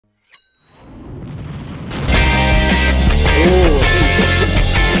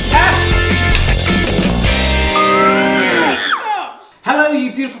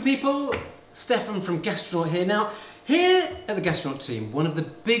Stefan from Gastronaut here. Now, here at the Gastronaut team, one of the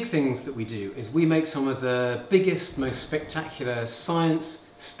big things that we do is we make some of the biggest, most spectacular science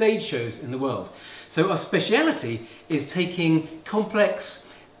stage shows in the world. So our speciality is taking complex,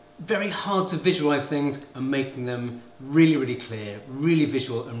 very hard to visualize things and making them really, really clear, really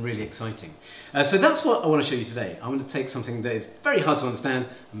visual and really exciting. So that's what I want to show you today. I want to take something that is very hard to understand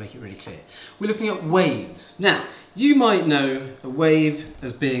and make it really clear. We're looking at waves. Now, you might know a wave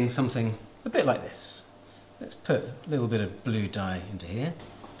as being something a bit like this. Let's put a little bit of blue dye into here.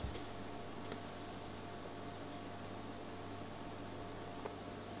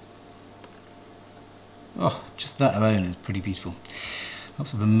 Oh, just that alone is pretty beautiful.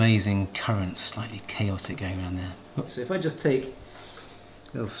 Lots of amazing currents, slightly chaotic going around there. Oops. So if I just take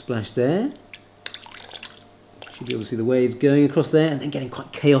a little splash there, should be able to see the waves going across there and then getting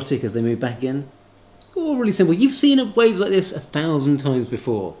quite chaotic as they move back again. All really simple. You've seen waves like this 1,000 times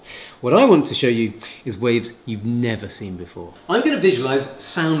before. What I want to show you is waves you've never seen before. I'm going to visualize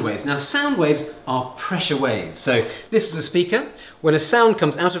sound waves. Now, sound waves are pressure waves. So this is a speaker. When a sound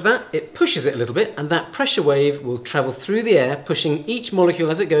comes out of that, it pushes it a little bit, and that pressure wave will travel through the air, pushing each molecule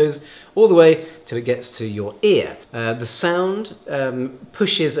as it goes all the way till it gets to your ear. The sound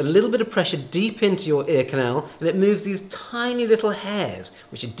pushes a little bit of pressure deep into your ear canal, and it moves these tiny little hairs,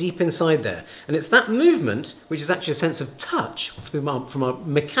 which are deep inside there. And it's that movement, which is actually a sense of touch from our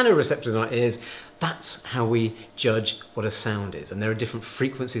mechanoreceptors in our ears. That's how we judge what a sound is. And there are different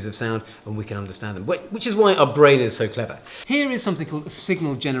frequencies of sound and we can understand them, which is why our brain is so clever. Here is something called a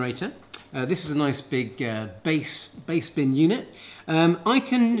signal generator. This is a nice big bass bin unit. I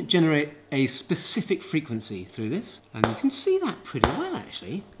can generate a specific frequency through this, and you can see that pretty well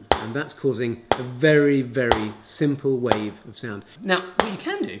actually. And that's causing a very, very simple wave of sound. Now, what you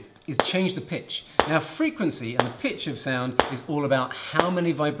can do is change the pitch. Now, frequency and the pitch of sound is all about how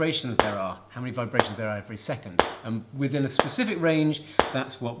many vibrations there are every second. And within a specific range,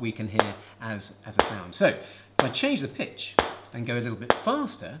 that's what we can hear as a sound. So, if I change the pitch and go a little bit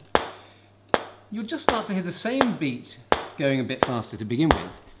faster, you'll just start to hear the same beat going a bit faster to begin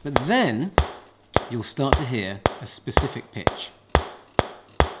with, but then you'll start to hear a specific pitch.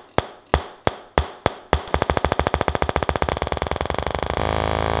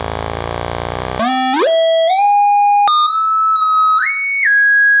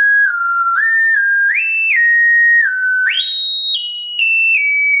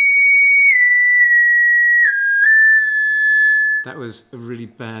 That was a really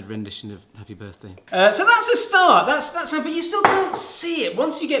bad rendition of Happy Birthday. So that's the start, that's how, but you still can't see it.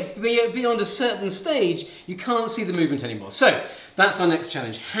 Once you get beyond a certain stage, you can't see the movement anymore. So that's our next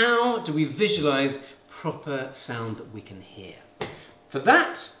challenge. How do we visualize proper sound that we can hear? For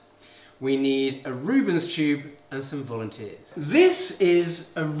that, we need a Rubens tube and some volunteers. This is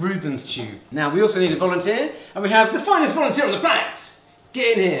a Rubens tube. Now, we also need a volunteer, and we have the finest volunteer on the planet.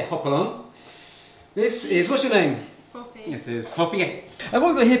 Get in here, hop along. This is, what's your name? Poppy. This is Poppy 8. What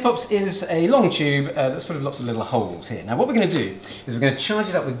we've got here, Pops, is a long tube that's full of lots of little holes here. Now what we're going to do is we're going to charge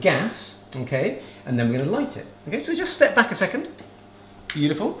it up with gas, okay, and then we're going to light it. Okay, so just step back a second.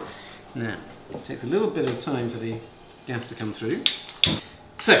 Beautiful. Now, it takes a little bit of time for the gas to come through.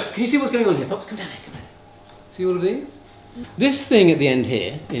 So, can you see what's going on here, Pops? Come down here, come down here. See all of these? This thing at the end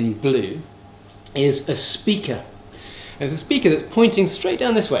here, in blue, is a speaker. There's a speaker that's pointing straight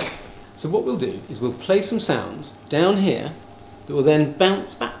down this way. So what we'll do is we'll play some sounds down here that will then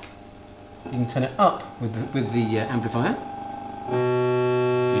bounce back. You can turn it up with the amplifier.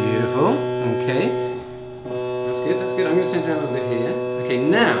 Beautiful, okay. That's good, that's good. I'm going to turn it down a little bit here. Okay,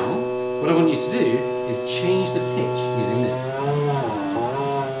 now, what I want you to do is change the pitch using this.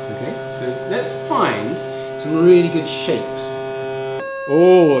 Okay, so let's find some really good shapes.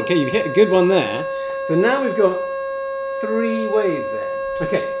 Oh, okay, you've hit a good one there. So now we've got 3 waves there.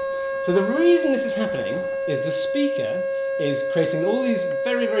 Okay. So the reason this is happening is the speaker is creating all these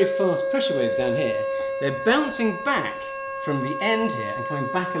very, very fast pressure waves down here. They're bouncing back from the end here and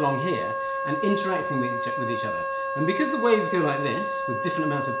coming back along here and interacting with each other. And because the waves go like this, with different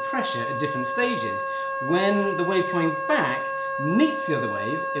amounts of pressure at different stages, when the wave coming back meets the other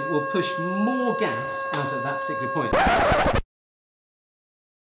wave, it will push more gas out at that particular point.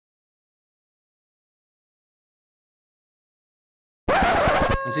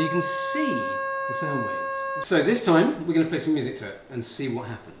 And so you can see the sound waves. So this time, we're going to play some music through it and see what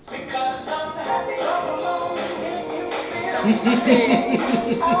happens. I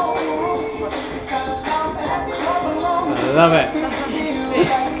love it. That's actually sick.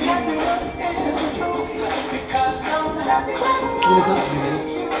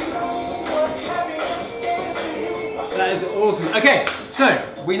 That is awesome. Okay,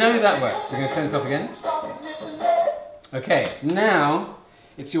 so We know that works. We're going to turn this off again. Okay, now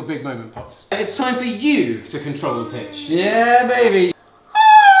it's your big moment, Pops. It's time for you to control the pitch. Yeah, baby.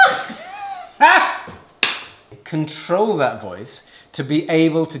 Control that voice to be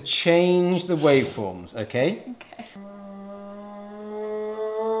able to change the waveforms, okay? Okay.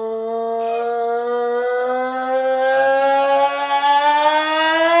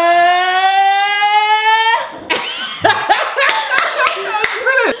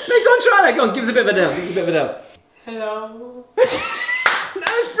 Go on, give us a bit of a down. Give us a bit of a down. Hello. That's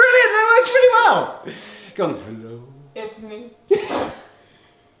brilliant. That works pretty well. Go on. Hello. It's me.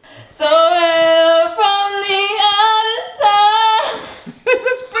 So from the other side. This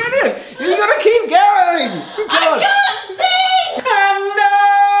is brilliant. You gotta keep going. Keep going. I can't sing. And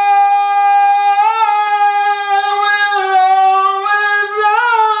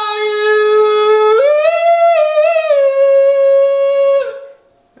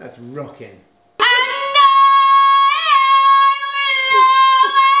that's rocking.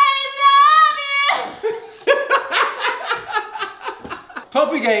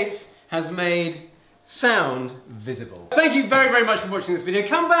 Poppy Gates has made sound visible. Thank you very, very much for watching this video.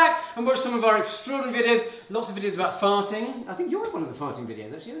 Come back and watch some of our extraordinary videos. Lots of videos about farting. I think you're in one of the farting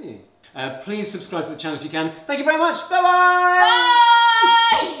videos, actually, aren't you? Please subscribe to the channel if you can. Thank you very much. Bye-bye.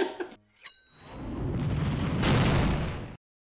 Bye.